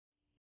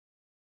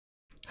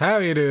How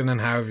are you doing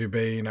and how have you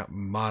been?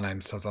 My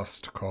name's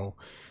Sazastical.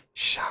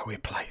 Shall we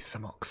play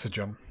some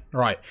Oxygen?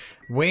 Right,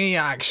 we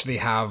actually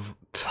have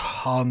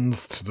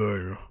tons to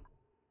do.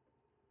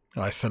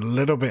 It's a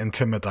little bit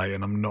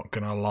intimidating, I'm not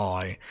gonna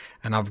lie.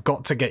 And I've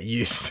got to get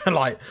used to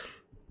like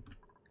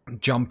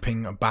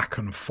jumping back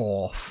and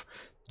forth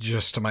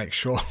just to make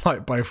sure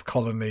like both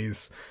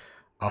colonies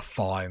are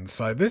fine.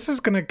 So this is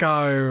gonna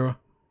go...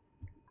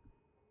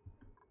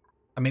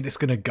 I mean, it's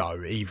gonna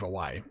go either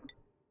way.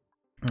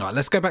 Alright,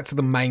 let's go back to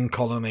the main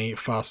colony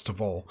first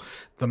of all.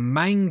 The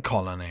main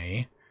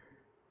colony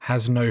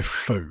has no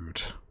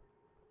food.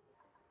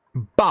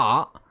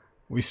 But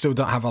we still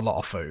don't have a lot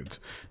of food.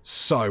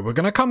 So we're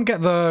going to come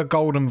get the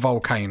golden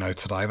volcano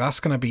today. That's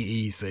going to be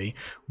easy.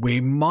 We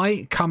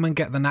might come and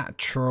get the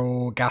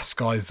natural gas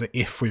geyser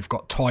if we've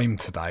got time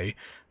today.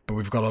 But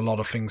we've got a lot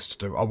of things to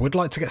do. I would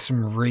like to get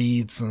some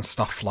reeds and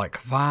stuff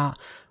like that.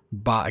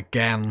 But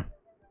again...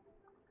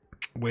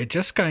 we're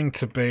just going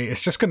to be...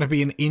 it's just going to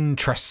be an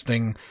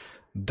interesting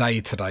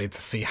day today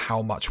to see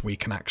how much we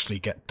can actually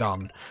get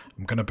done.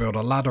 I'm going to build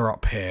a ladder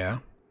up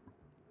here.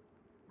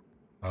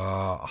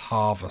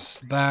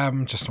 Harvest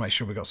them, just to make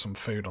sure we got some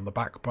food on the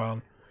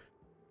backbone.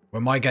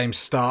 When my game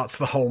starts,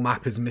 the whole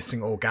map is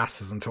missing all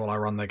gases until I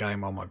run the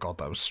game. Oh my god,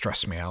 that would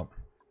stress me out.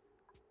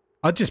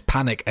 I'd just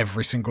panic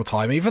every single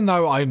time, even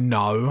though I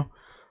know...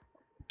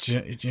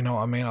 do you know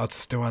what I mean? I'd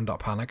still end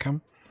up panicking.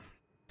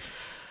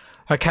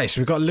 Okay,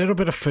 so we've got a little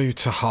bit of food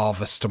to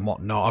harvest and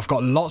whatnot. I've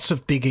got lots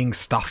of digging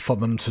stuff for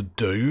them to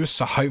do,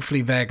 so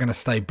hopefully they're going to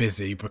stay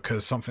busy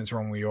because something's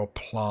wrong with your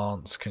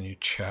plants. Can you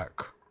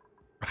check?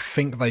 I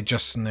think they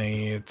just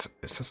need...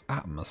 it says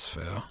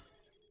atmosphere.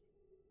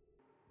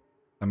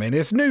 I mean,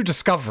 it's new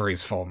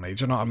discoveries for me,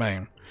 do you know what I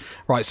mean?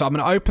 Right, so I'm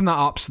going to open that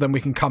up so then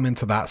we can come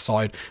into that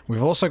side.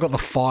 We've also got the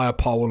fire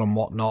pole and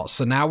whatnot,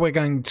 so now we're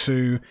going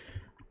to...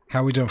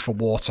 how are we doing for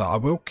water? I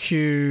will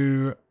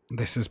queue...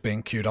 this is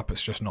being queued up,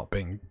 it's just not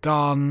being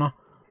done.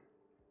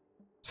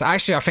 So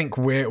actually, I think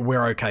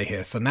we're okay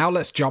here. So now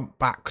let's jump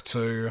back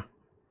to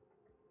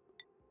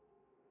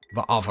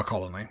the other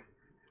colony.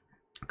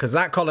 Because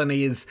that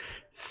colony is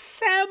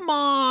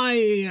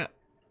semi...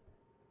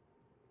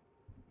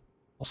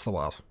 what's the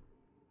word?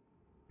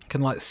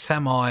 Can like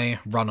semi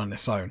run on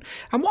its own.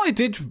 And what I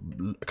did,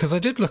 because I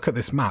did look at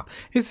this map,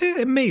 is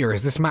it me or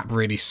is this map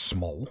really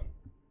small?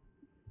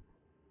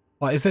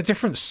 Like, is there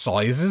different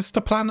sizes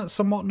to planets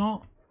and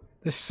whatnot?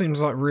 This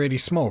seems like really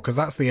small, because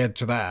that's the edge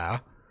there.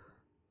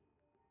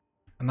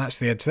 And that's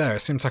the edge there.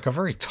 It seems like a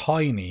very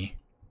tiny...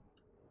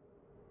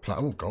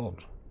 oh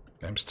god.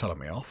 Game's telling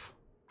me off.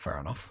 Fair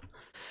enough.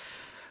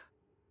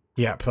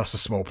 Yep, that's a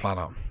small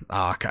planet.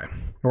 Ah, okay.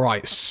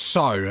 Right,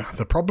 so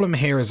the problem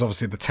here is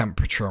obviously the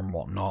temperature and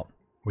whatnot.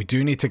 We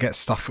do need to get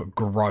stuff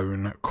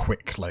grown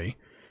quickly,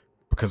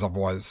 because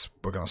otherwise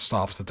we're going to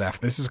starve to death.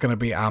 This is going to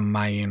be our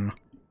main...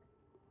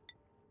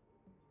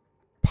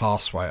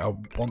 pathway. I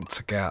want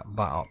to get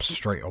that up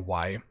straight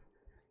away.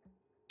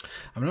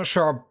 I'm not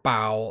sure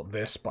about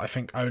this, but I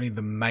think only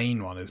the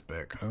main one is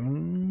big.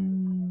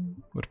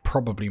 Would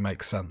probably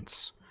make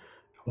sense.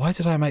 Why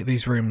did I make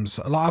these rooms?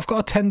 Like, I've got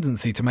a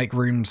tendency to make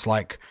rooms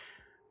like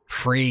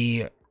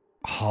 3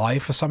 high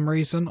for some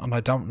reason, and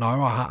I don't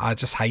know. I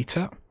just hate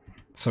it.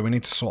 So we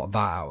need to sort that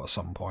out at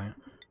some point.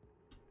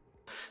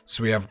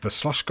 So we have the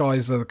slush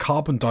geyser, the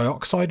carbon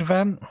dioxide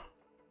vent,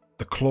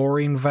 the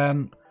chlorine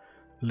vent,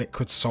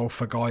 liquid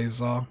sulfur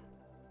geyser,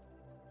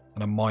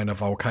 and a minor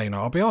volcano.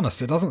 I'll be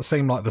honest, it doesn't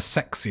seem like the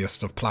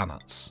sexiest of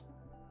planets.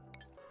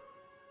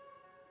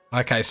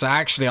 Okay, so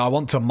actually I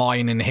want to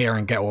mine in here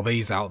and get all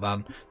these out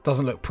then.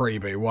 Doesn't look pretty,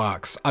 but it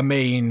works. I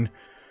mean,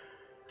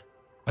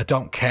 I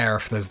don't care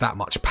if there's that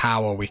much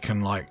power we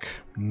can, like,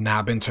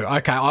 nab into.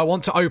 Okay, I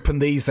want to open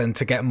these then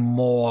to get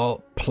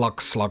more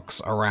plug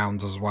slugs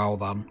around as well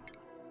then.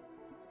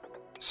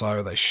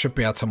 So they should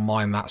be able to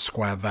mine that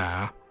square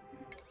there.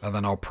 And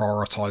then I'll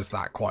prioritise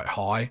that quite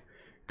high.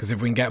 Because if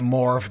we can get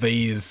more of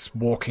these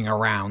walking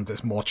around,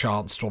 it's more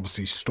chance to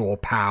obviously store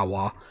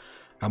power.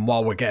 And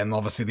while we're getting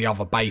obviously the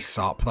other base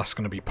up, that's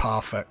going to be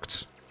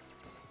perfect.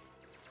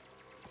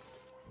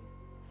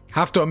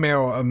 Have to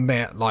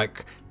admit,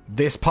 like,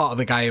 this part of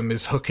the game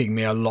is hooking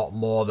me a lot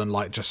more than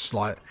like just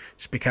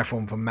be careful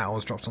when the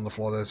metals drops on the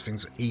floor. Those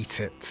things eat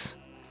it.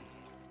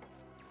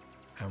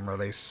 And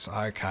release.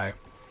 Okay.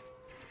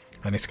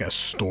 I need to get a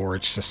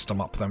storage system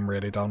up then,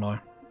 really, don't I?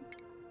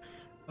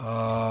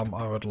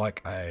 I would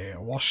like a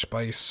wash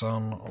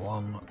basin,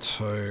 1,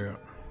 2.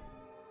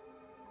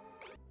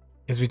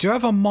 We do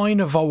have a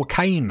minor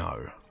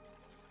volcano.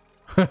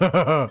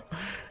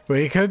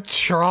 We could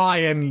try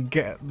and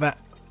get that.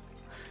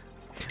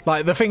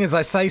 Like, the thing is,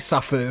 I say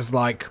stuff that is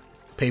like,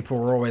 people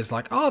are always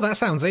like, oh, that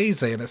sounds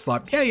easy. And it's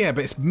like, yeah,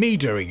 but it's me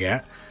doing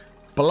it,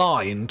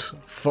 blind,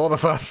 for the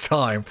first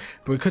time.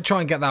 But we could try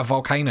and get that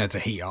volcano to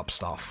heat up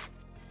stuff.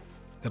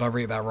 Did I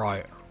read that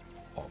right?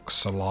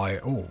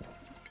 Oxalite. Oh.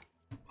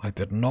 I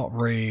did not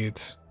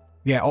read...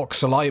 yeah,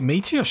 oxalite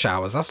meteor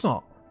showers. That's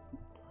not...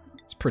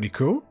 it's pretty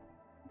cool.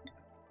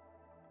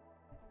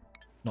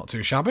 Not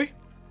too shabby.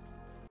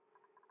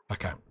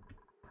 Okay.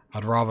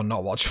 I'd rather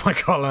not watch my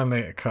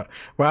colony cut.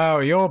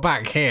 Well, you're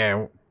back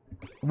here.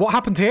 What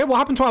happened here? What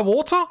happened to our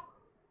water?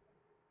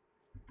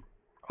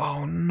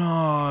 Oh,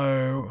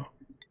 no.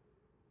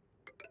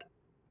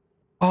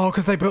 Oh,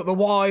 because they built the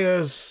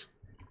wires.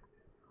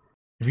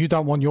 If you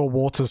don't want your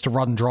waters to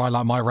run dry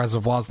like my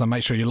reservoirs, then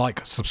make sure you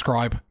like,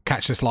 subscribe,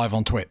 catch this live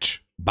on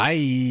Twitch.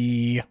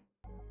 Bye!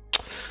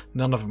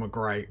 None of them are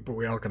great, but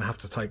we are going to have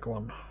to take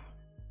one.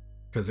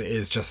 Because it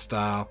is just,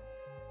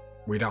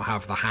 we don't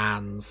have the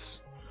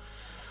hands.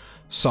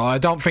 So I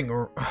don't think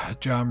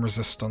germ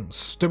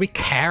resistance. Do we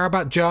care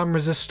about germ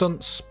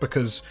resistance?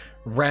 Because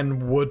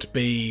Ren would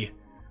be...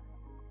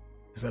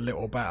 is a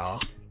little better.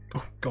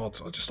 Oh god,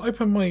 I just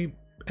opened my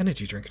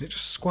energy drink and it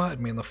just squirted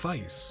me in the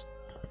face.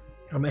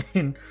 I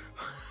mean...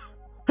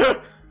 I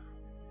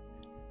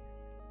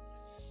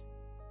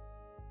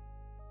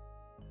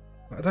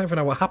don't even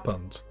know what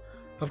happened.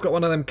 I've got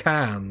one of them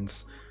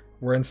cans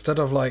where instead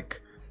of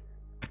like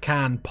a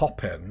can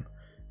popping,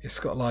 it's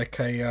got like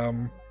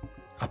a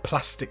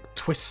plastic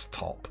twist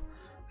top.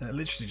 And it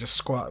literally just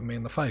squirted me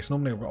in the face.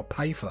 Normally I've got to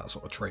pay for that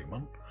sort of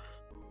treatment.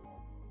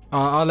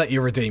 I'll let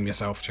you redeem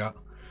yourself, chat.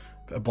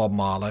 Bit of Bob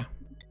Marley.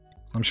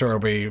 I'm sure he'll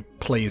be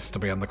pleased to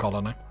be in the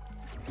colony.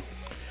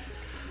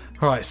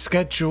 Alright,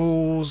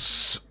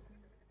 schedules.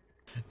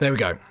 There we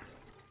go.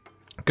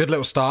 Good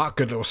little start,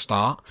 good little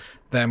start.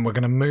 Then we're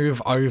going to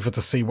move over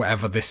to see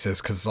whatever this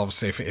is, because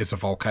obviously if it is a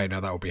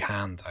volcano, that will be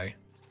handy.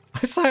 I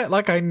say it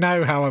like I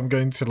know how I'm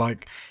going to,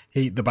 like,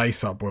 heat the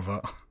base up with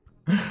it.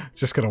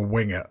 Just going to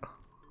wing it.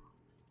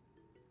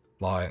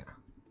 Like...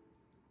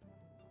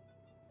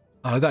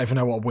 I don't even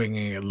know what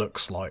winging it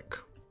looks like.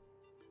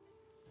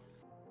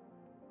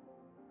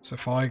 So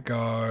if I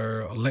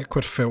go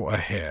liquid filter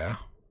here.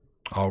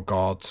 Oh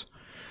god.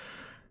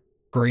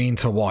 Green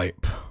to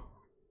wipe.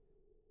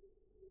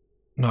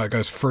 No, it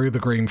goes through the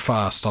green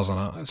first, doesn't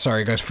it?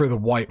 Sorry, it goes through the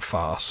white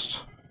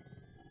first.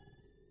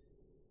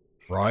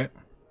 Right?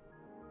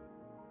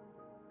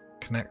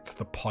 Connect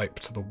the pipe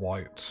to the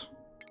white.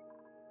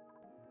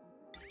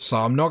 So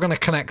I'm not going to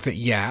connect it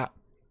yet,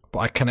 but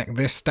I connect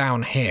this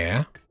down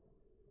here.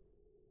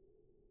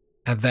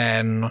 And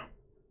then...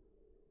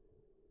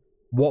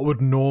 what would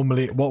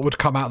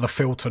come out of the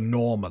filter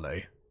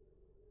normally?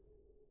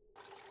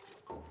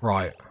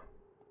 Right.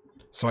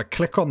 So I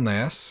click on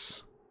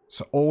this.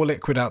 So all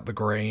liquid out the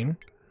green.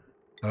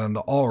 And then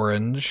the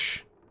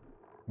orange,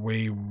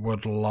 we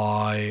would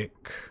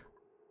like...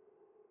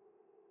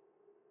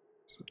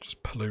 so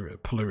just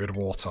polluted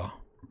water.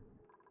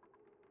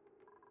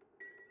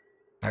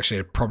 Actually,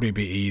 it'd probably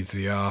be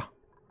easier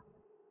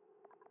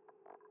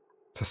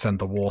to send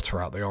the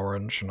water out the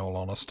orange, in all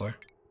honesty.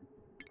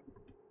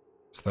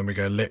 So then we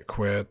go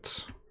liquid.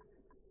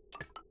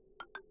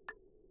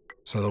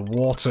 So the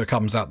water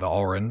comes out the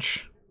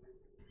orange.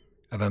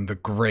 And then the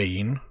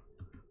green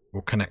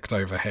will connect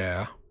over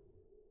here.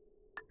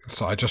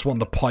 So I just want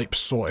the pipe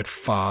sorted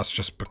first,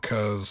 just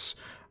because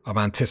I'm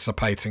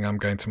anticipating I'm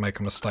going to make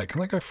a mistake.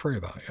 Can I go through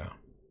that? Yeah.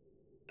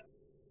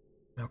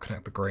 Now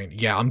connect the green.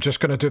 Yeah, I'm just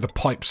going to do the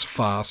pipes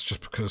first,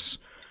 just because,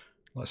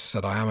 like I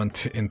said, I am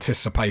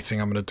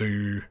anticipating I'm going to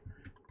do...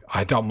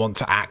 I don't want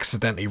to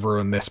accidentally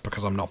ruin this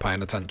because I'm not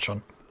paying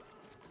attention.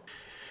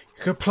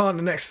 You could plant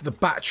it next to the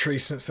battery,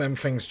 since them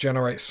things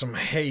generate some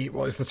heat.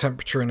 What is the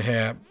temperature in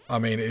here? I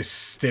mean, it is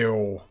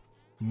still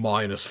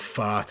minus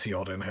 30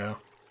 odd in here.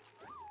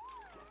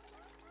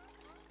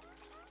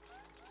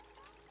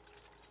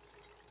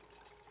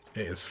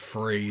 It is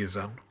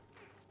freezing.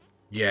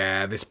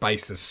 Yeah, this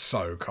base is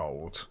so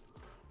cold.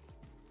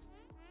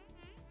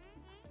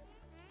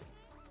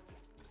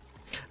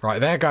 Right,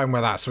 they're going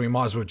with that, so we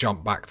might as well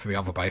jump back to the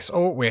other base.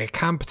 Oh, we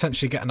can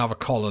potentially get another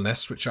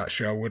colonist, which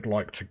actually I would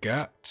like to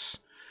get.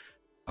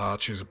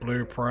 Choose a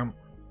blueprint.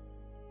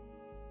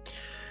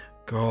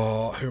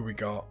 Got... who we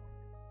got?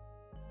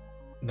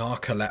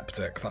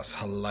 Narcoleptic, that's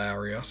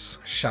hilarious.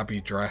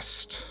 Shabby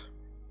dressed.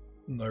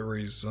 No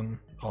reason.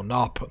 Oh,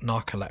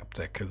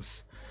 narcoleptic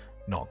is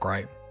not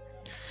great.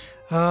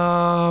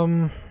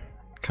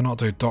 Cannot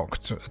do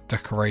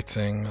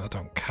decorating, I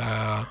don't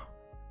care.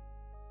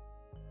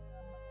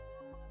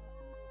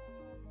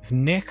 Is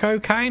Nick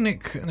okay?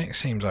 Nick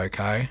seems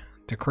okay.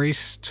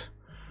 Decreased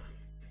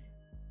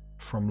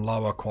from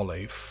lower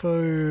quality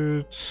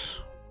food.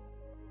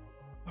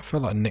 I feel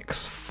like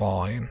Nick's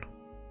fine.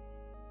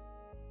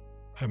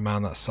 Oh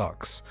man, that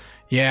sucks.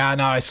 Yeah, I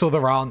know, I saw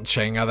the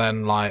ranching and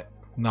then like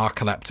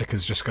narcoleptic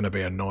is just going to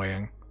be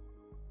annoying.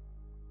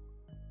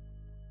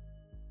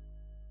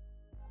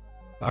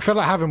 I feel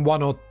like having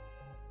one or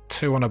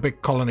two on a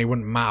big colony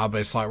wouldn't matter, but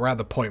it's like we're at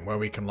the point where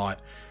we can like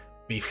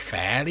be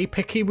fairly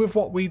picky with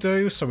what we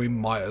do, so we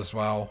might as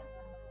well.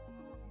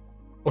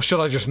 Or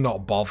should I just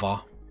not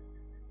bother?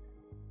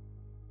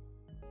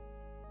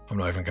 I'm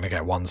not even going to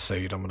get one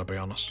seed, I'm going to be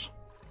honest.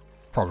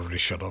 Probably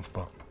should have,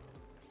 but...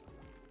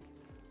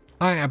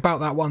 I ain't about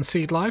that one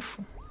seed life.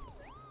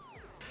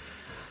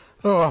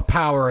 Oh,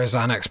 power is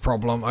our next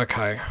problem.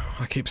 Okay,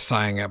 I keep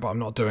saying it, but I'm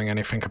not doing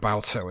anything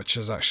about it, which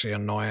is actually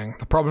annoying.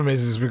 The problem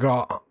is we've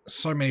got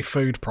so many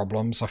food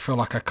problems, I feel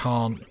like I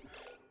can't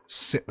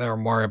sit there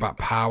and worry about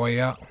power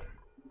yet.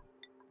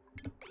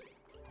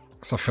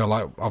 Because I feel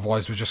like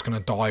otherwise we're just going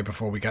to die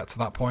before we get to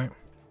that point.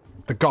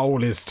 The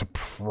goal is to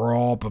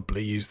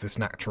probably use this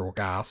natural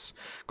gas.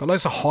 Got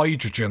loads of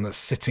hydrogen that's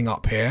sitting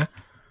up here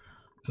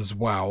as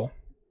well.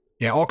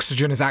 Yeah,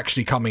 oxygen is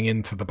actually coming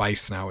into the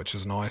base now, which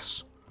is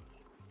nice.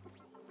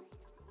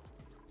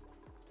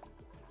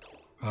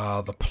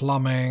 The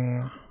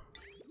plumbing.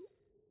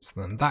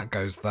 So then that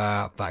goes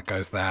there, that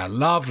goes there.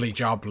 Lovely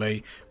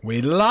jubbly.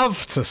 We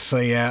love to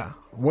see it.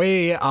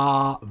 We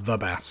are the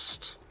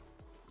best.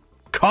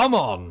 Come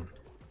on!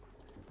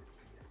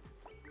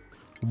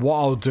 What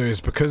I'll do is,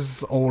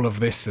 because all of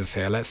this is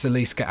here, let's at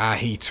least get our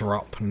heater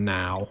up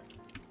now.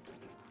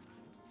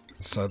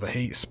 So the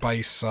heat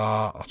spacer,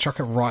 I'll chuck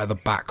it right at the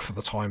back for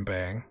the time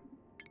being.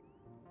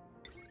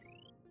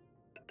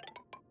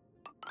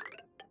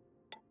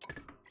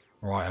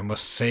 Right, and we'll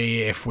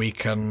see if we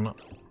can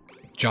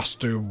just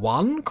do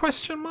one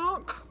question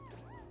mark?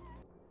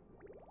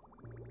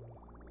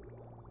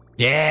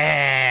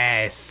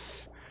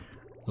 Yes!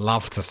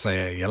 Love to see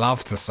it. You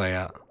love to see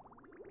it.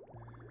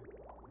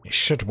 It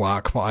should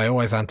work, but I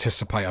always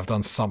anticipate I've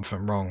done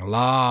something wrong.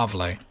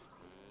 Lovely.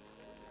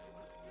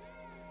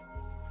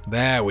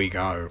 There we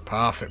go.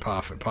 Perfect,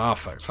 perfect,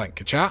 perfect. Thank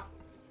you, chat.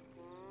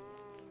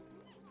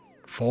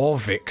 For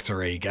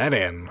victory. Get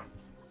in.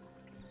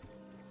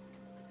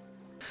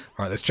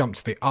 Right, let's jump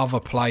to the other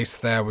place.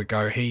 There we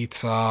go.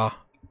 Heater.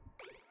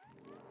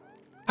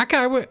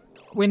 Okay,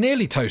 we're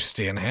nearly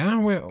toasty in here.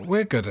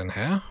 We're good in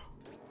here.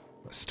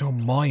 But still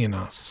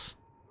minus.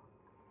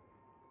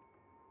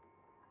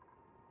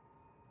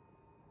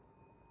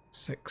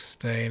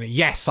 16.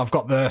 Yes, I've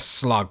got the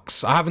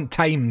slugs. I haven't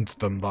tamed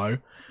them though.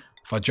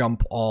 If I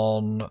jump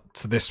on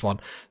to this one.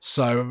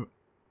 So,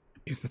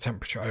 use the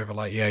temperature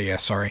overlay. Yeah,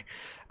 sorry.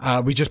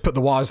 We just put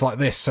the wires like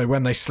this, so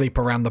when they sleep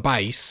around the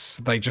base,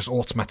 they just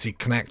automatically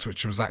connect,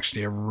 which was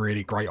actually a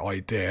really great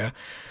idea.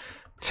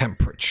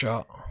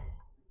 Temperature.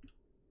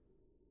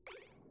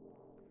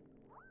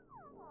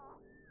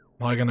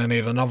 Am I going to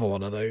need another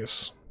one of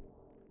these?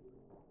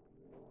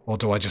 Or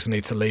do I just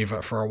need to leave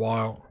it for a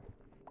while?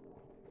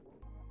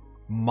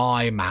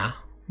 Mima,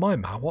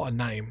 what a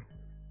name.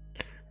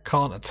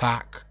 Can't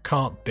attack,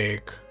 can't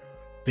dig,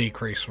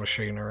 decrease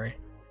machinery.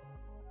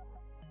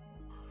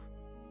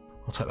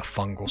 I'll take the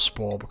fungal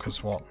spore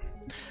because what?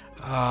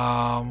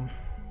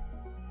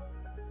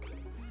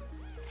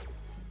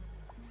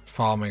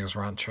 Farming is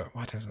rancher.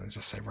 Why doesn't it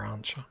just say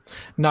rancher?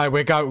 No,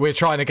 we're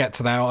trying to get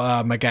to there.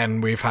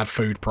 Again, we've had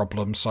food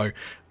problems, so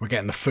we're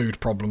getting the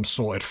food problems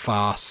sorted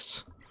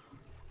fast.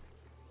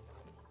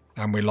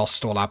 And we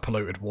lost all our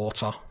polluted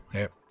water.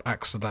 It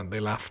accidentally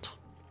left.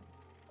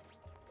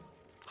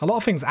 A lot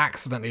of things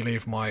accidentally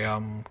leave my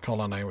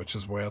colony, which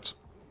is weird.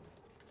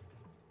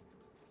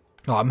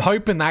 Oh, I'm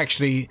hoping that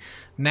actually,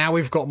 now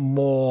we've got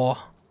more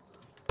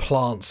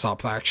plants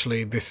up, that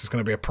actually this is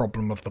going to be a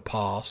problem of the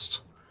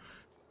past.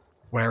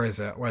 Where is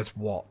it? Where's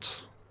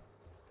what?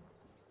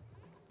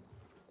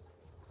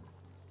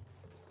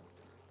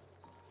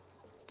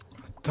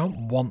 I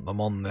don't want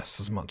them on this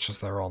as much as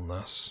they're on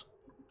this.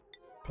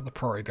 Put the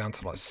priority down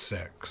to like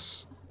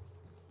 6.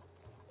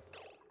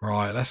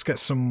 Right, let's get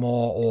some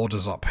more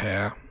orders up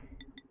here.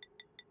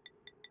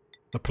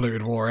 The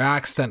polluted water. I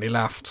accidentally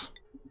left.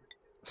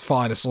 It's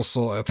fine, it's all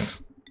sorted.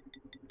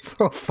 It's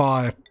all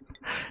fine.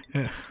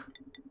 Yeah.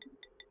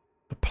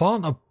 The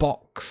planter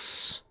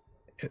box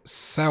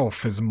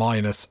itself is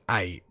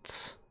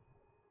 -8.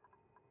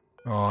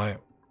 Alright.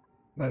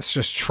 Let's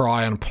just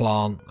try and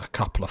plant a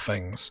couple of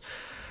things.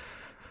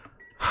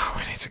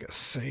 We need to get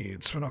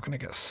seeds. We're not going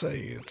to get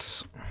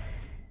seeds.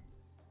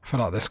 I feel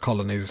like this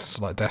colony's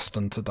like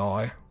destined to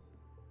die.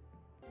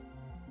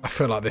 I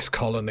feel like this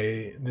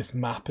colony, this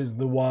map is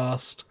the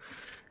worst.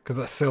 Because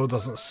that still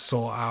doesn't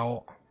sort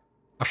out.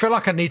 I feel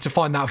like I need to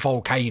find that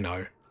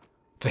volcano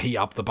to heat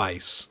up the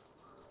base.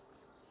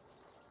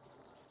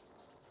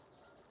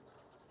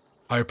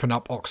 Open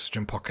up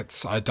oxygen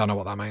pockets. I don't know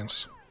what that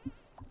means.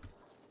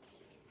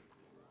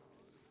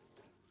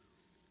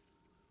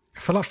 I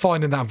feel like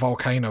finding that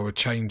volcano would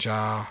change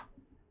our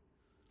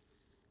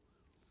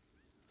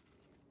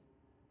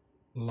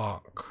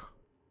luck.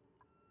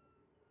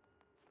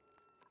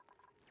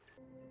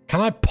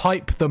 Can I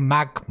pipe the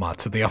magma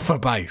to the other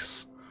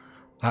base?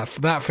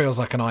 That feels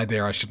like an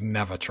idea I should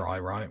never try,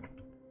 right?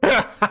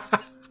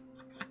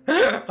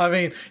 I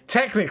mean,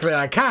 technically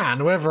I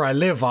can. Whether I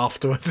live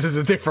afterwards is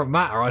a different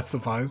matter, I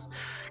suppose.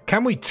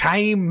 Can we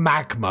tame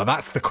magma?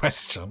 That's the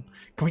question.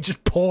 Can we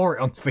just pour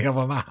it onto the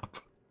other map?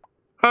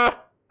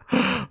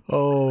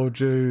 Oh,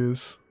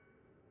 jeez.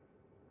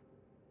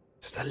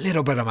 Just a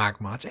little bit of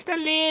magma. Just a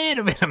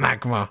little bit of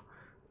magma.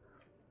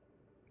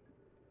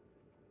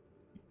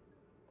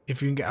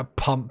 If you can get a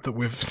pump that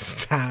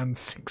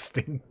withstands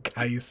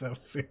 16k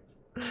Celsius.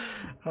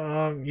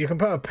 You can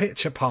put a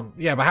pitcher pump.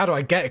 Yeah, but how do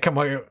I get it?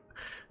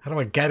 How do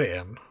I get it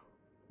in?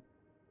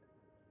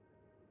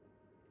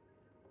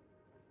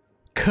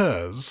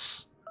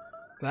 Because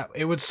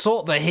it would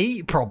sort the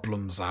heat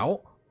problems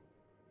out.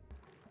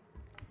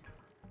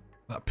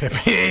 That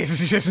Pippi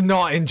is just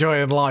not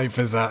enjoying life,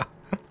 is it?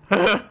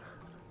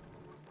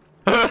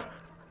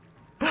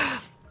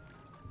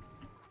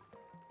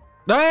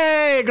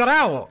 Hey, got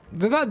out!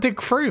 Did that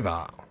dig through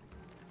that?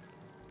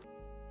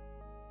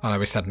 I know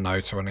we said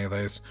no to any of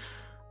these.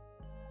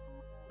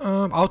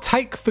 I'll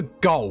take the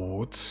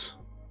gold.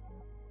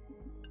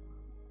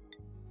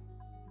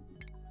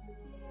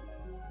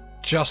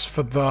 Just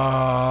for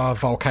the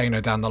volcano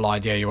down the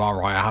line. Yeah, you are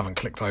right. I haven't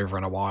clicked over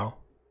in a while.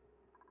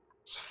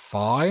 It's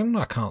fine.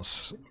 I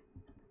can't...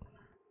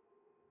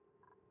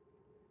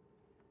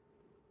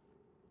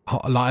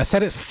 Like I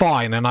said, it's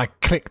fine, and I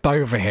clicked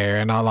over here,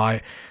 and I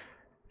like...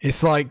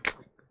 It's like...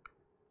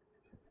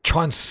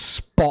 Try and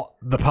spot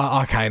the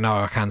part. Okay,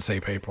 no, I can see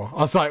people.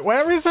 I was like,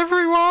 where is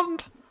everyone?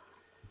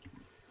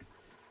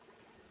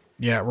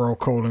 Yeah, we're all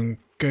cool and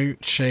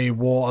Gucci.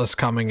 Water's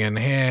coming in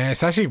here.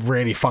 It's actually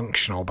really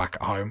functional back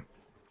at home.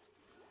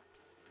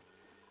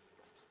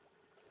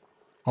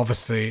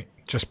 Obviously,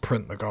 just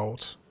print the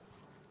gold.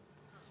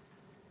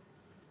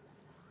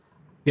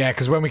 Yeah,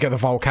 because when we get the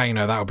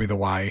volcano, that'll be the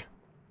way.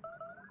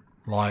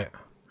 Like...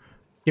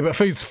 Yeah, but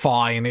food's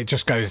fine. It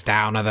just goes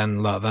down, and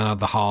then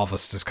the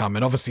harvest is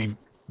coming. Obviously...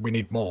 We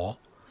need more.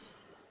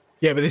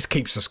 Yeah, but this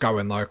keeps us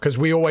going, though, because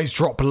we always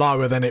drop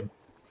lower, then it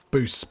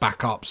boosts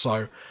back up,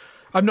 so...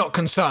 I'm not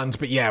concerned,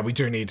 but yeah, we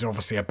do need,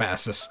 obviously, a better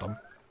system.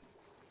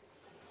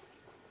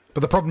 But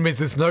the problem is,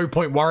 there's no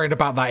point worrying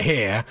about that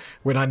here,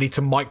 when I need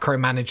to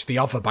micromanage the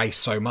other base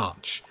so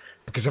much.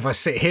 Because if I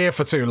sit here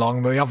for too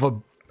long, the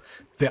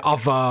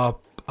other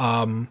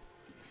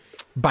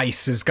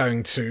base is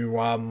going to,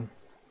 well,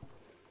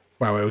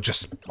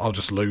 I'll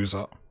just lose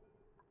it.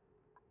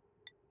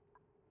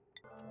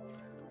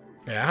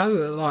 Yeah,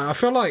 like I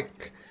feel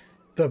like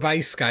the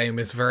base game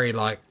is very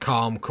like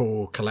calm,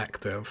 cool,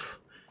 collective,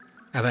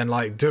 and then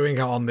like doing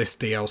it on this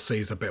DLC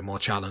is a bit more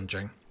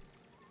challenging.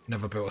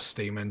 Never built a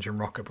steam engine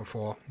rocket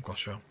before.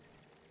 Gotcha.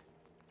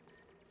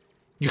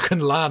 You can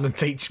learn and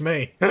teach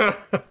me.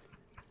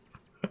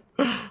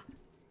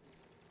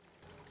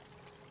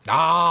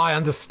 Ah, I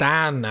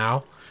understand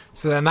now.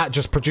 So then that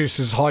just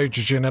produces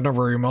hydrogen in a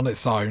room on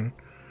its own.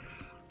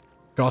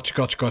 Gotcha,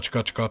 gotcha, gotcha,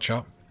 gotcha,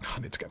 gotcha. I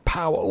need to get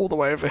power all the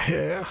way over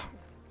here.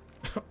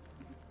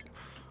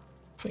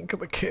 Think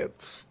of the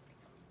kids.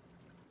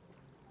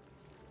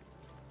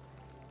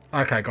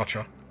 Okay,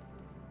 gotcha.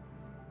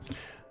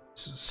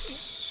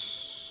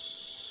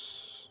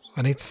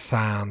 I need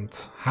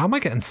sand. How am I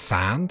getting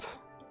sand?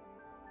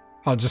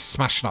 Oh, just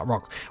smashing up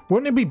rocks.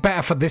 Wouldn't it be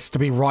better for this to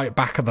be right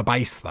back at the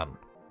base then?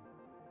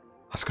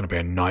 That's going to be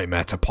a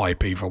nightmare to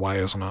pipe either way,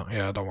 isn't it?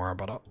 Yeah, don't worry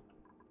about it.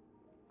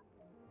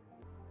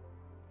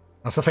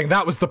 That's the thing.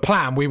 That was the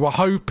plan. We were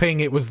hoping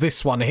it was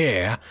this one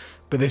here,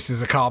 but this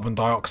is a carbon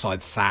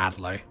dioxide,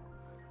 sadly.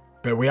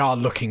 But we are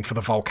looking for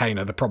the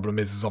volcano. The problem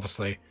is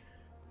obviously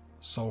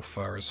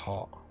sulfur is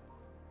hot.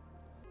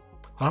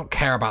 I don't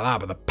care about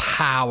that, but the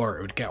power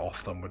it would get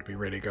off them would be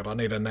really good. I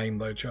need a name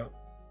though, chat.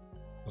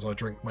 As I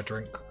drink my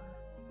drink.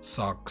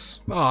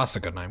 Suggs. Oh, that's a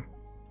good name.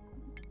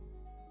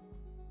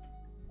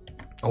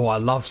 Oh, I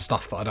love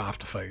stuff that I don't have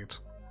to feed.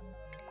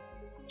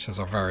 Which is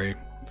a very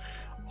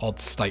odd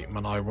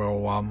statement. I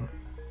will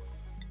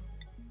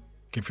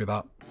give you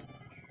that.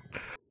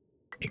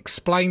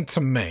 Explain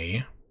to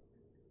me.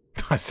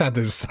 I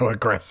sounded so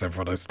aggressive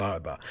when I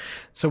started that.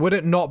 So would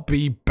it not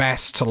be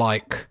best to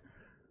like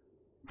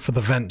for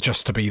the vent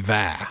just to be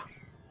there?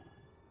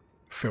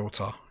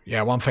 Filter.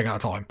 Yeah, one thing at a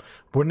time.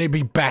 Wouldn't it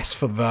be best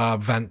for the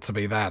vent to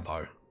be there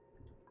though?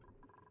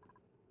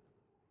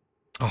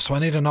 Oh, so I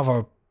need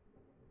another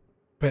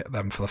bit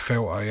then for the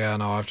filter. Yeah,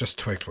 no, I've just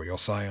twigged what you're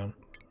saying.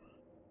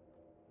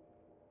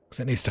 Because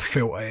it needs to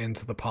filter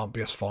into the pump.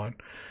 Yes, fine.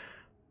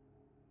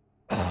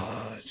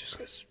 Just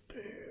gets...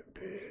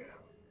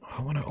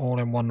 I want it all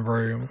in one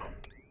room.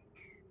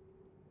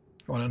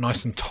 I want it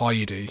nice and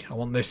tidy. I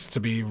want this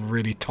to be a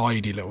really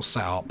tidy little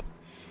setup.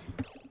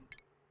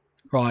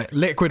 Right,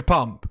 liquid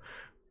pump.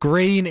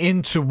 Green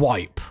into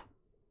wipe.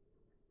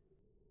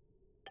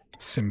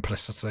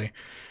 Simplicity.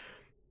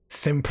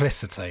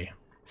 Simplicity.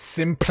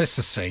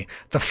 Simplicity.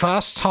 The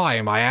first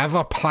time I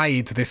ever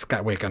played this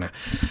game... We're going to...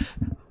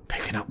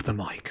 Picking up the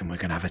mic and we're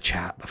going to have a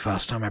chat. The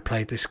first time I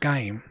played this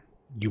game...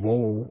 You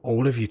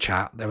all of you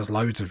chat, there was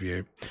loads of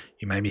you.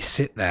 You made me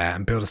sit there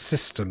and build a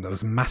system that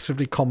was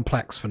massively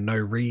complex for no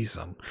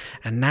reason.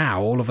 And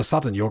now, all of a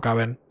sudden, you're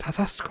going,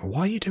 Tazastical,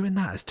 why are you doing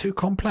that? It's too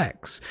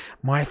complex.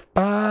 My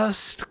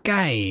first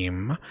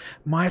game,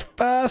 my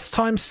first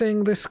time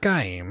seeing this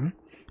game,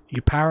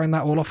 you powering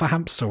that all off a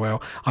hamster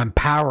wheel? I'm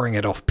powering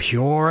it off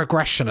pure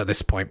aggression at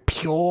this point.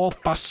 Pure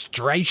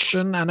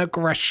frustration and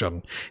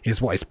aggression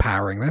is what is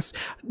powering this.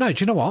 No,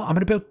 do you know what? I'm going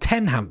to build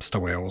 10 hamster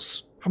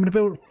wheels. I'm going to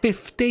build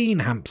 15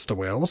 hamster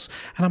wheels,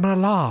 and I'm going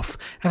to laugh,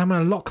 and I'm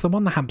going to lock them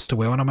on the hamster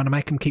wheel, and I'm going to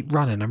make them keep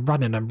running and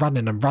running and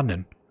running and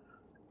running.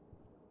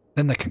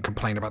 Then they can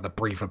complain about the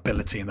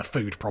breathability and the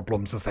food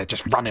problems as they're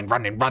just running,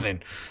 running,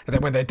 running. And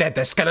then when they're dead,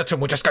 their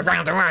skeleton will just go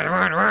round and round and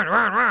round and round and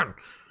round and round.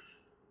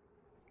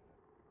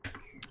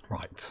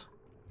 Right.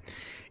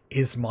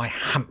 Is my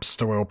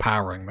hamster wheel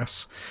powering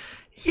this?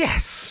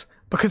 Yes!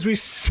 Because we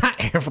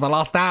sat here for the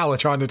last hour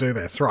trying to do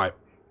this. Right.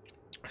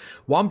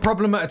 One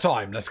problem at a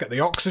time. Let's get the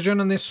oxygen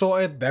and this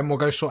sorted, then we'll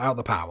go sort out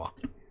the power.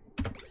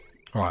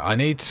 Right, I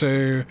need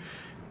to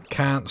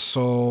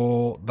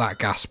cancel that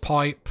gas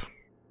pipe.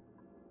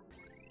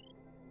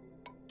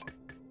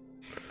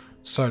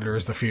 Solar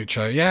is the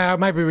future. Yeah,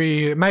 maybe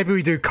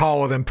we do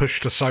coal and then push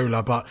to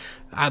solar, but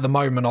at the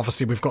moment,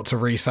 obviously, we've got to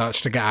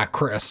research to get our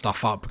critter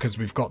stuff up because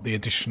we've got the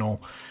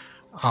additional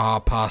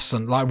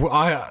person. Like,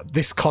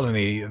 this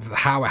colony,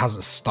 how it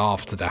hasn't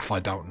starved to death, I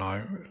don't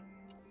know.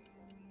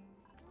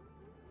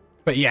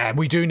 But yeah,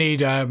 we do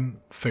need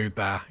food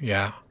there,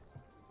 yeah.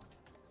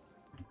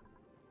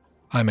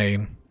 I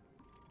mean,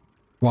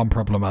 one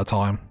problem at a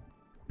time.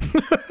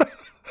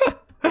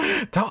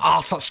 Don't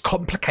ask such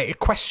complicated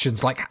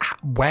questions like,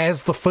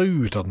 where's the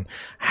food and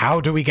how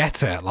do we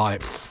get it?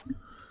 Like,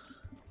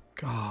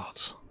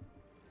 God.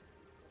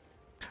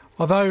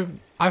 Although,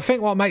 I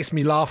think what makes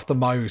me laugh the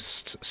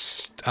most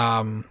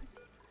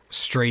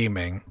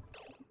streaming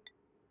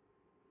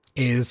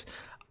is,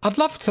 I'd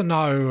love to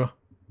know...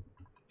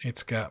 Need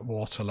to get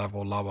water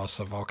level lower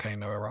so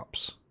volcano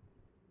erupts.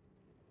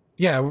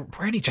 Yeah, we're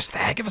only just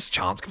there. Give us a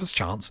chance. Give us a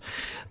chance.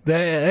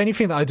 The only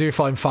thing that I do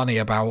find funny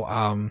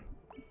about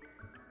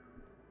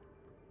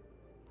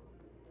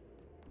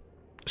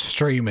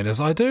streaming is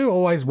I do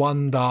always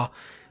wonder,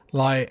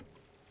 like,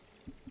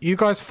 you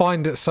guys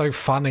find it so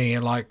funny,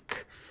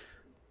 like,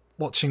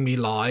 watching me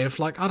live.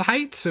 Like, I'd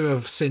hate to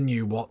have seen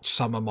you watch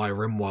some of my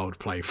RimWorld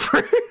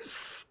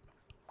playthroughs.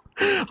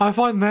 I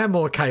find they're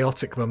more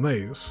chaotic than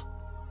these.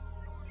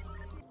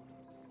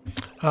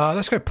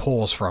 Let's go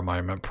pause for a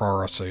moment.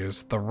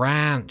 Priorities. The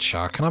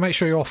rancher. Can I make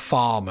sure you're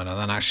farming and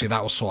then actually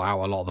that will sort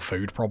out a lot of the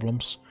food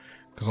problems?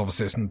 Because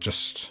obviously it's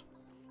just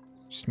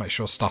make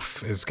sure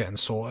stuff is getting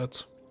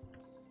sorted.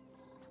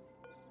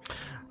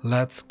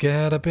 Let's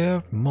get a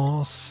bit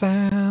more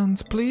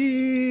sand,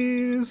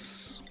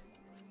 please.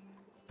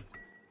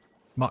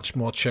 Much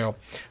more chill.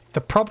 The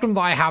problem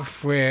that I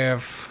have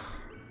with...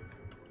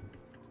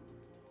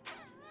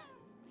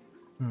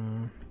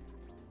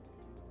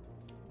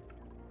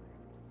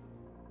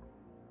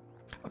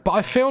 But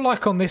I feel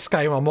like on this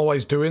game I'm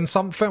always doing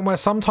something, where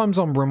sometimes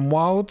on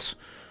RimWorld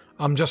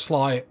I'm just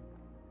like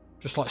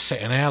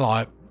sitting here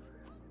like...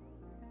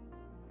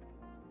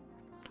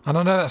 And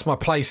I know that's my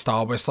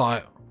playstyle, but it's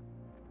like...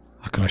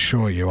 I can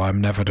assure you I'm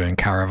never doing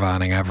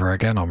caravanning ever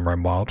again on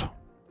RimWorld.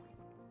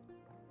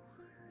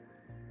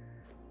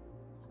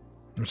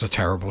 It was a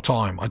terrible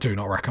time. I do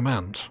not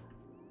recommend.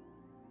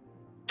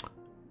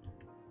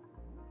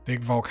 Dig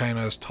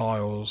volcanoes,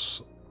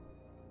 tiles...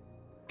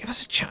 Give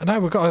us a chance. No,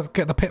 we've got to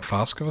get the pit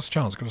first. Give us a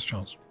chance. Give us a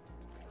chance.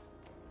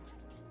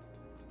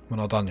 We're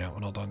not done yet. We're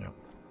not done yet.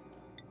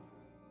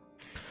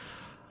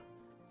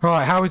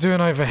 Right, how are we doing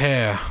over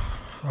here?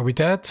 Are we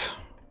dead?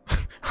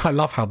 I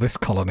love how this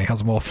colony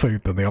has more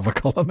food than the other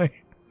colony.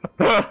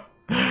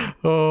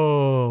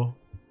 Oh.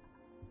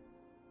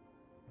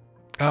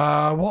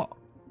 What?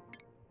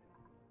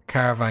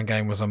 Caravan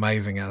game was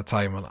amazing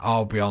entertainment.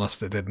 I'll be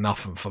honest, it did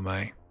nothing for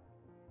me.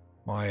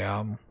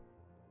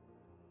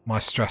 My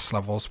stress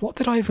levels. What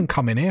did I even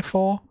come in here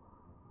for?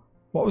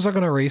 What was I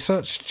going to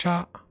research,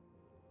 chat?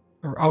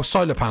 Oh,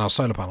 solar panels,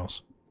 solar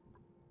panels.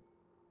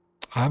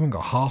 I haven't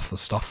got half the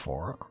stuff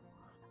for it.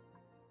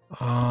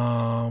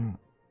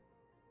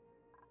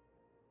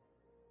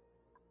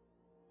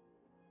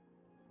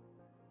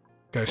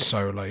 Go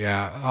solar,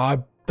 yeah.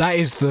 That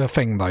is the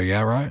thing though,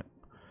 yeah, right?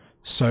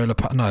 Solar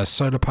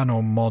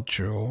panel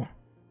module.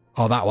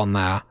 Oh, that one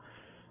there.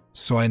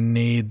 So I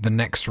need the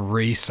next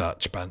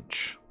research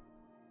bench.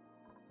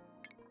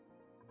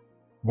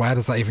 Where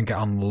does that even get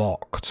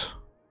unlocked?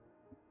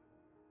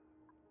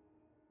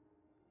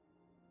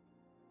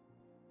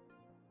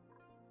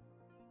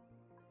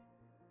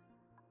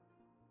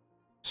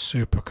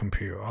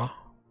 Supercomputer.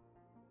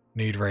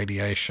 Need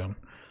radiation.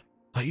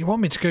 Like, you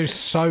want me to go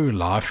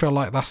solar? I feel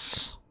like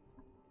that's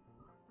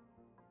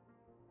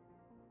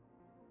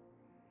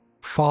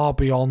far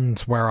beyond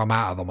where I'm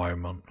at the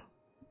moment.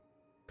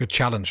 Good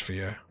challenge for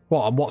you.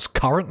 What, and what's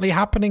currently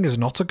happening is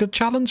not a good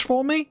challenge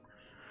for me?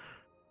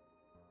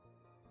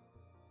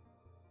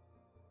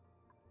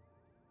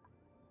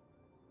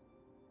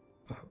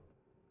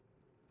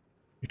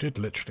 You did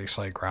literally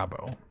say grab it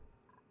all.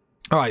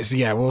 Alright, so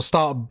yeah,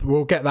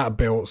 we'll get that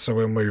built, so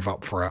we'll move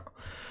up for it.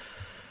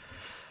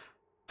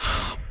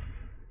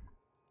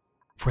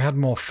 If we had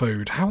more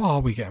food, how are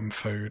we getting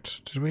food?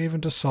 Did we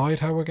even decide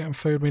how we're getting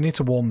food? We need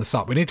to warm this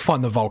up. We need to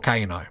find the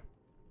volcano.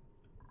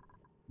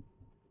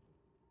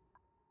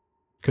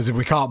 Because if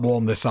we can't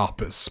warm this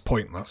up, it's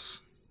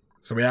pointless.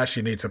 So we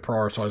actually need to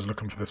prioritise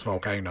looking for this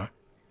volcano.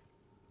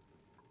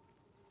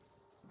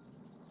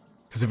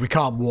 Because if we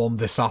can't warm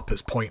this up,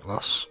 it's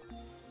pointless.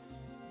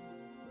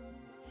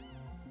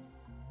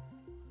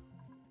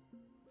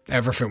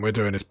 Everything we're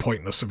doing is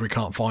pointless if we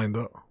can't find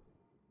it.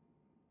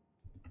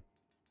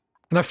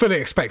 And I fully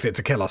expect it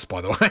to kill us,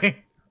 by the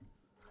way.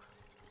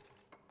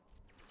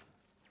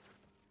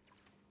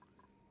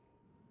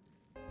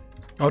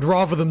 I'd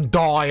rather them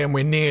die and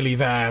we're nearly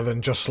there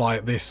than just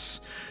like this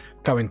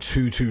going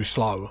too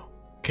slow.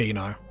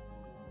 Kino.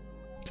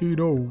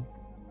 Kino.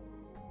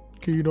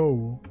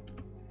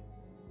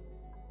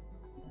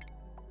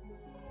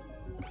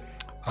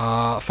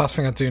 First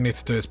thing I do need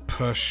to do is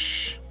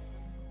push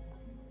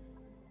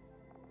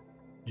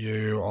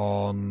you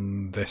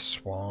on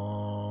this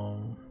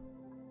one.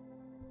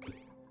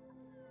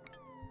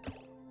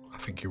 I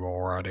think you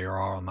already are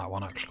on that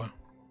one, actually.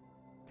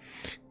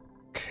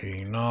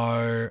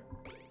 Kino.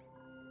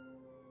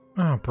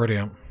 Oh,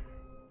 brilliant.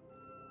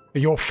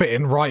 You're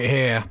fitting right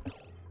here.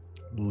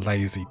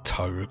 Lazy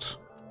toad.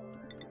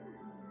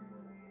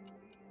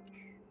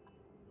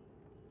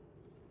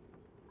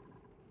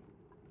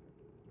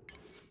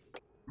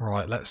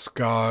 Right, let's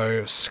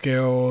go.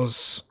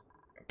 Skills.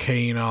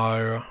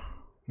 Kino.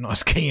 Not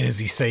as keen as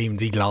he seemed.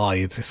 He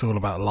lied. It's all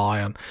about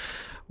lying.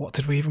 What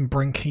did we even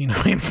bring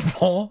Kino in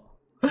for?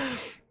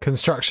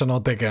 Construction or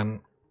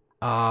digging?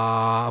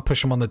 I'll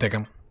push him on the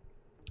digging.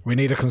 We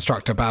need a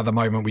constructor, but at the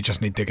moment we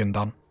just need digging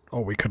done.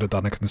 Or we could have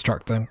done a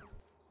constructing.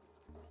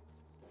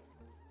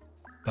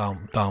 Don't.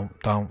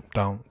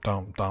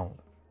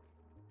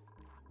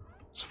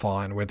 It's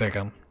fine, we're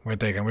digging. We're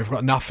digging. We've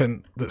got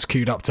nothing that's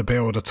queued up to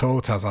build at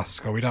all,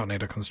 Tazaska. We don't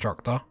need a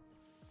constructor.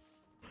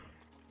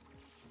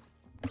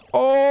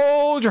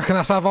 Oh, do you reckon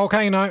that's our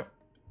volcano?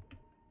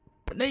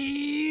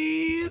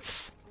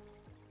 Please.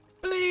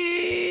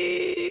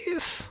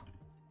 Please.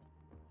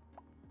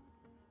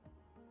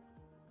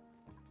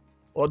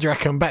 What do you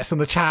reckon? Bets in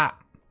the chat.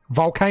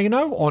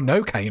 Volcano or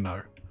no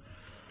Kano?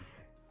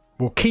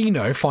 Will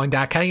Kino find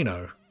our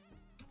Kano?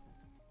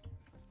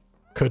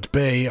 Could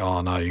be.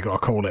 Oh no, you gotta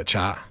call it,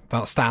 chat.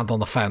 Don't stand on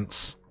the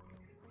fence.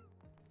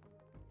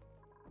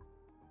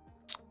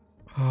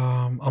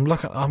 I'm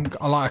looking.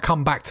 I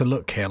come back to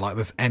look here. Like,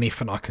 there's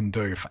anything I can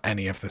do for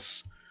any of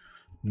this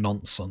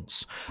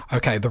nonsense.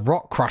 Okay, the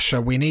rock crusher.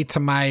 We need to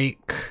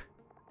make.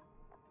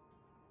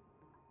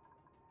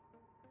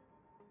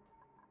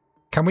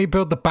 Can we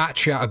build the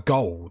battery out of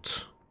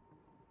gold?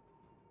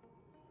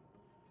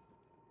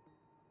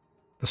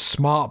 The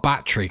smart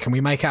battery. Can we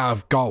make it out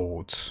of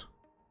gold?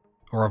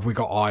 Or have we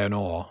got iron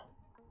ore?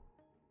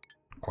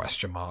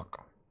 Question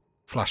mark.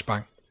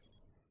 Flashbang.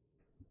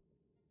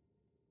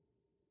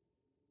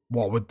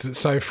 What would...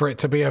 So for it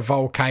to be a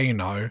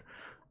volcano,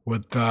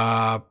 would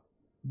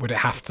it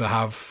have to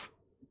have...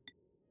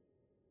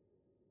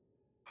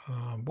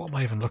 what am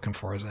I even looking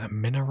for? Is it a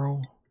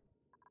mineral?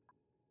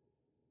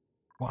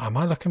 What am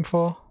I looking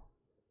for?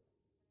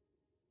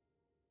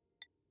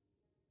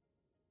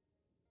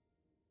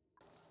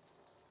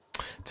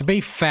 To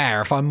be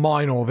fair, if I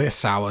mine all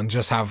this out and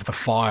just have the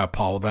fire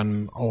pole,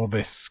 then all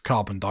this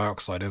carbon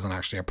dioxide isn't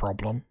actually a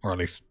problem. Or at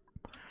least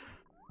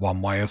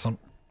one way isn't.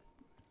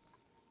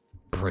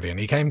 Brilliant.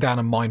 He came down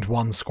and mined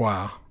 1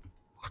 square.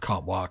 I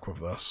can't work with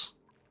this.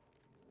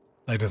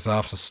 They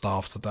deserve to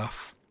starve to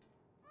death.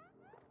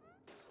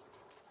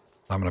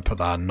 I'm going to put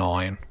that at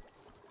 9.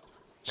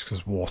 Just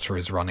because water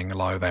is running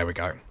low. There we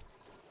go.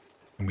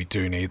 And we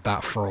do need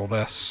that for all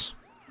this.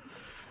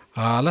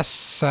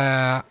 Let's...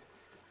 yeah,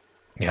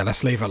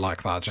 let's leave it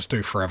like that. Just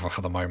do forever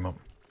for the moment.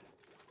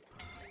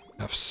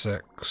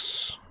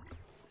 F6.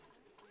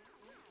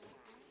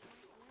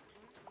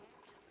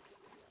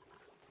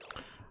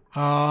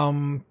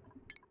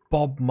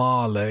 Bob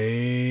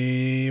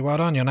Marley. Well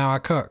done, you're now a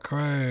cook.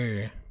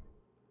 Hooray.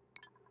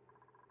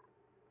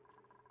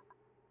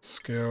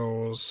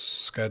 Skills,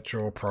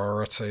 schedule,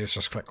 priorities.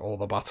 Just click all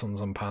the buttons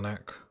and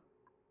panic.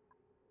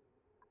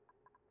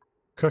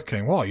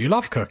 Cooking. What? You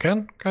love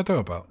cooking? Go do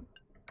a bit.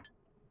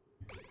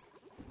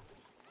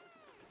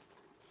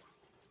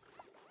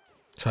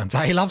 Turns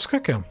out he loves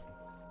cooking.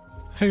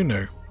 Who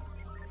knew?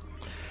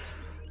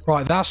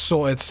 Right, that's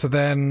sorted. So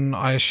then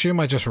I assume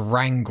I just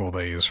wrangle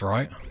these,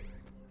 right?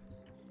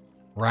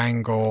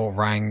 Wrangle.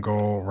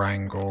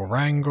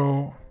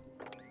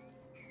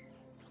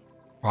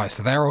 Right,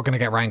 so they're all going to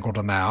get wrangled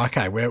on there.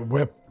 Okay,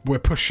 we're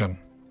pushing.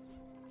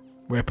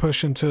 We're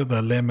pushing to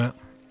the limit.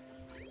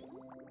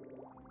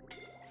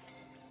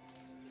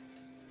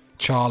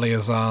 Charlie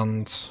is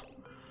earned.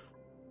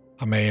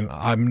 I mean,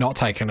 I'm not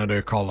taking a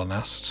new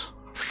colonist.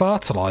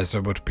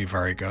 Fertilizer would be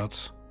very good.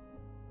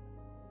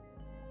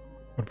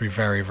 Would be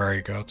very,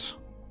 very good.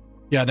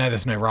 Yeah, no,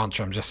 there's no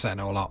rancher. I'm just setting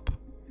it all up.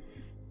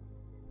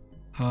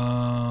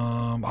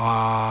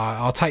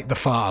 I'll take the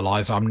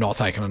fertilizer. I'm not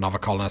taking another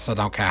colonist. I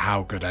don't care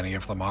how good any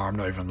of them are. I'm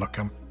not even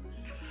looking.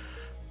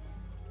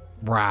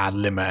 Rad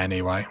limit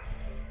anyway.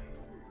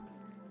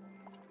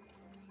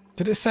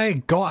 Did it say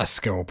it got a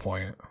skill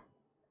point?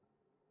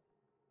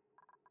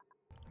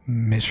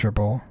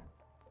 Miserable.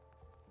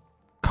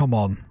 Come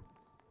on.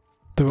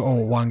 Do it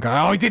all one go.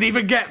 Oh, he didn't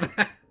even get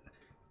there.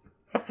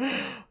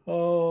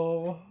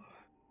 Oh.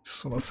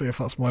 Just want to see if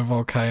that's my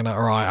volcano.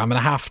 Right, I'm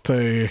going to have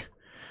to...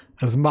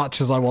 As much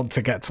as I want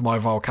to get to my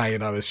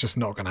volcano, it's just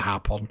not going to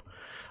happen.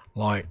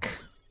 Like...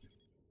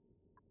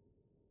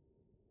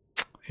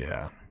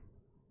 Yeah.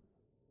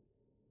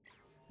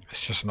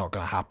 It's just not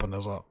going to happen,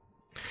 is it?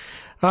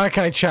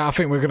 Okay, chat, I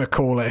think we're going to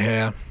call it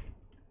here.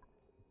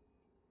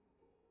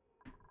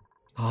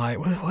 Alright,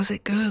 was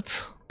it good?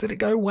 Did it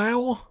go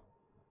well?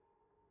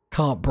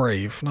 Can't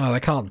breathe. No, they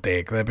can't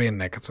dig. They're being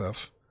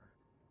negative.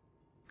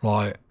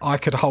 Like, I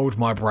could hold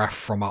my breath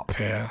from up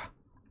here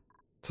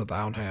to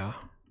down here.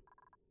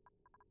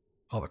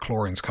 Oh, the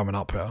chlorine's coming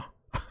up here.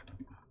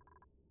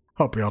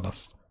 I'll be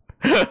honest.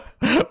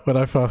 When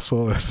I first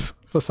saw this,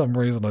 for some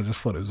reason I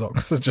just thought it was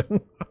oxygen.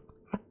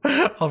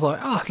 I was like,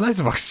 oh, there's loads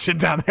of oxygen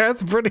down there.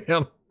 That's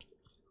brilliant.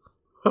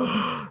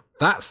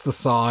 That's the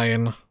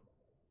sign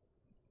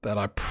that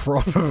I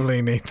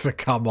probably need to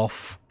come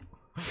off.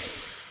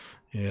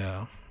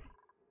 Yeah.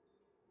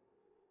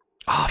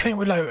 Oh, I think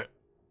we're low.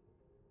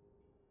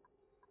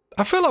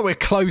 I feel like we're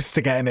close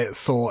to getting it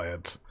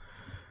sorted.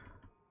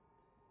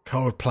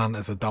 Cold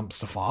planets are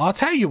dumpster fire. I'll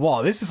tell you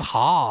what, this is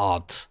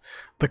hard.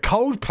 The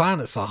cold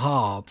planets are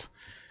hard.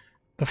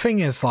 The thing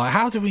is, like,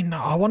 how do we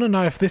know? I want to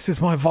know if this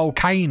is my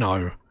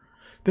volcano.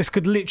 This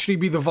could literally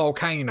be the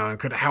volcano and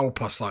could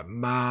help us, like,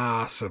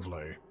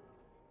 massively.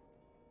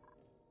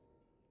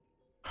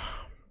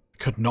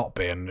 Could not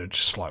be, and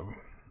just, like,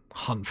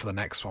 hunt for the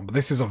next one. But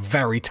this is a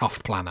very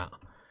tough planet.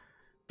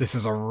 This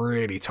is a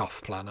really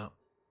tough planet.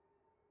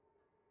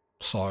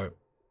 So,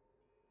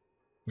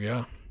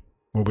 yeah.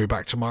 We'll be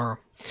back tomorrow.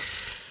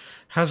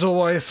 As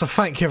always, so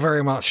thank you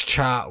very much,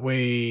 chat.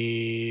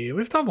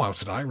 We've done well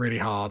today, really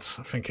hard.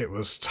 I think it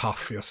was tough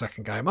for your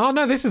second game. Oh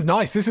no, this is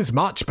nice. This is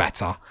much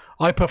better.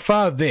 I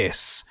prefer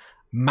this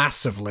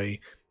massively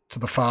to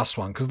the first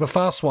one, because the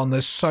first one,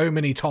 there's so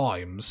many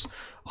times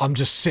I'm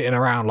just sitting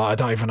around like I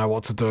don't even know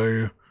what to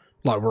do.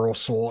 Like we're all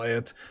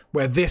sorted.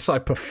 Where this I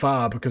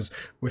prefer because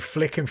we're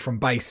flicking from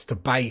base to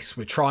base.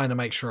 We're trying to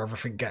make sure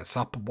everything gets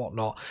up and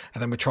whatnot.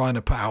 And then we're trying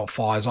to put out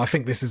fires. I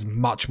think this is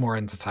much more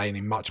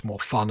entertaining, much more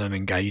fun and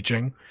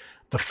engaging.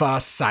 The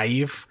first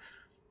save,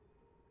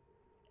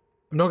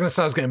 I'm not going to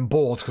say I was getting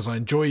bored because I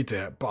enjoyed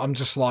it. But I'm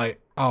just like,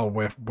 oh,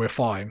 we're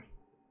fine.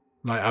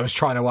 Like I was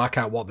trying to work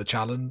out what the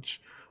challenge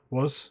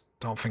was.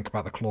 Don't think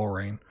about the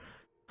chlorine.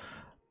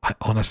 I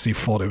honestly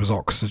thought it was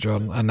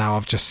oxygen. And now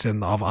I've just seen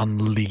that I've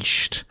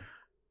unleashed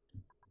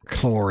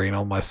chlorine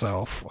on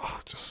myself. Oh,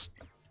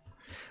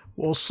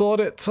 we'll sort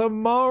it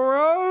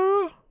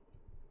tomorrow.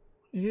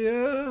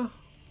 Yeah,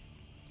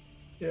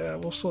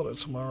 we'll sort it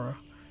tomorrow.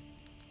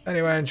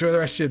 Anyway, enjoy the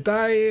rest of your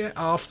day,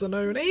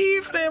 afternoon,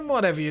 evening,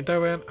 whatever you're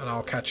doing, and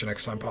I'll catch you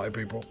next time, party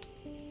people.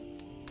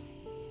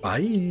 Bye.